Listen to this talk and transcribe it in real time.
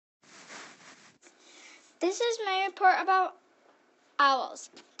This is my report about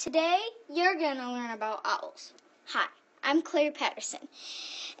owls. Today, you're going to learn about owls. Hi, I'm Claire Patterson,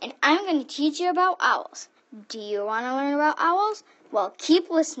 and I'm going to teach you about owls. Do you want to learn about owls? Well,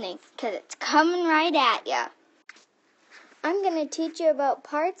 keep listening, because it's coming right at you. I'm going to teach you about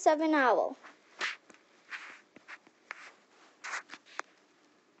parts of an owl.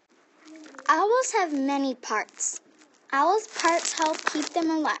 Owls have many parts. Owls' parts help keep them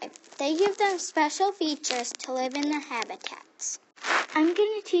alive. They give them special features to live in their habitats. I'm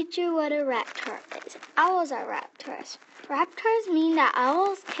going to teach you what a raptor is. Owls are raptors. Raptors mean that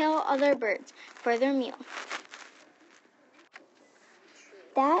owls kill other birds for their meal.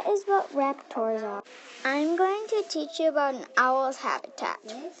 That is what raptors are. I'm going to teach you about an owl's habitat.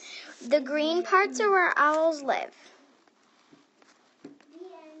 The green parts are where owls live.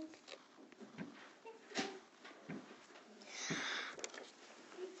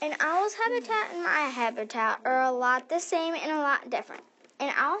 An owl's habitat and my habitat are a lot the same and a lot different.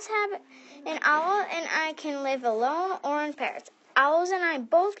 An owl and I can live alone or in pairs. Owls and I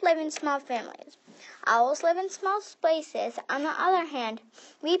both live in small families. Owls live in small spaces. On the other hand,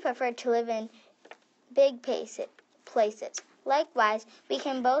 we prefer to live in big places. Likewise, we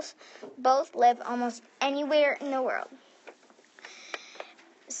can both live almost anywhere in the world.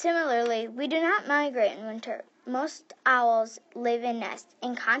 Similarly, we do not migrate in winter. Most owls live in nests.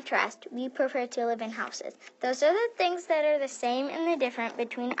 In contrast, we prefer to live in houses. Those are the things that are the same and the different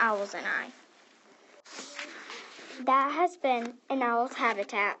between owls and I. That has been an owl's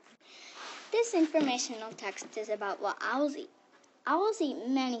habitat. This informational text is about what owls eat. Owls eat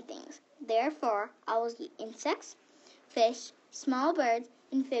many things. Therefore, owls eat insects, fish, small birds,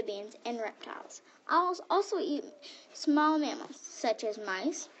 amphibians, and reptiles. Owls also eat small mammals such as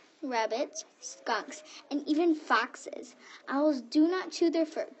mice, rabbits, skunks, and even foxes. Owls do not chew their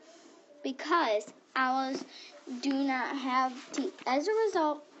fur because owls do not have teeth. As a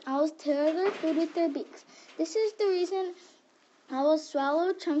result, owls tear their food with their beaks. This is the reason owls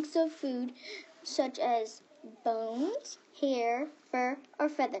swallow chunks of food such as bones, hair, fur, or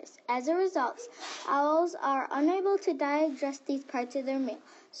feathers. As a result, owls are unable to digest these parts of their meal,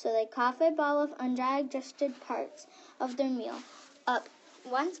 so they cough a ball of undigested parts of their meal up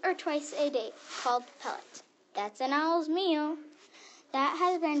once or twice a day, called pellets. That's an owl's meal. That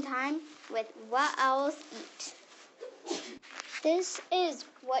has been time with what owls eat. This is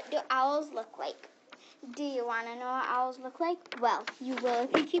what do owls look like. Do you want to know what owls look like? Well, you will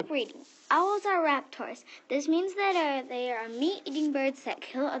if you keep reading. Owls are raptors. This means that they are meat-eating birds that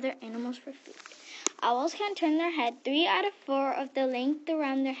kill other animals for food. Owls can turn their head 3 out of 4 of the length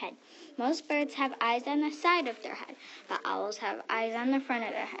around their head. Most birds have eyes on the side of their head, but owls have eyes on the front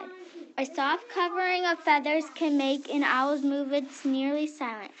of their head. A soft covering of feathers can make an owl's movements nearly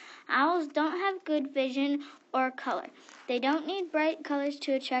silent. Owls don't have good vision or color. They don't need bright colors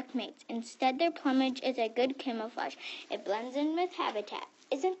to attract mates. Instead, their plumage is a good camouflage. It blends in with habitat.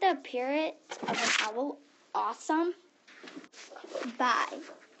 Isn't the appearance of an owl awesome? Bye.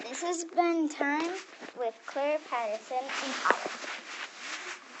 This has been Time with Claire Patterson and Owls.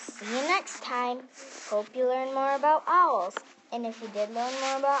 See you next time. Hope you learn more about owls. And if you did learn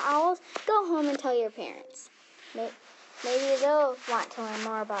more about owls, go home and tell your parents. Maybe they'll want to learn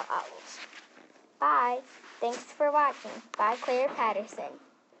more about owls. Bye. Thanks for watching. Bye, Claire Patterson.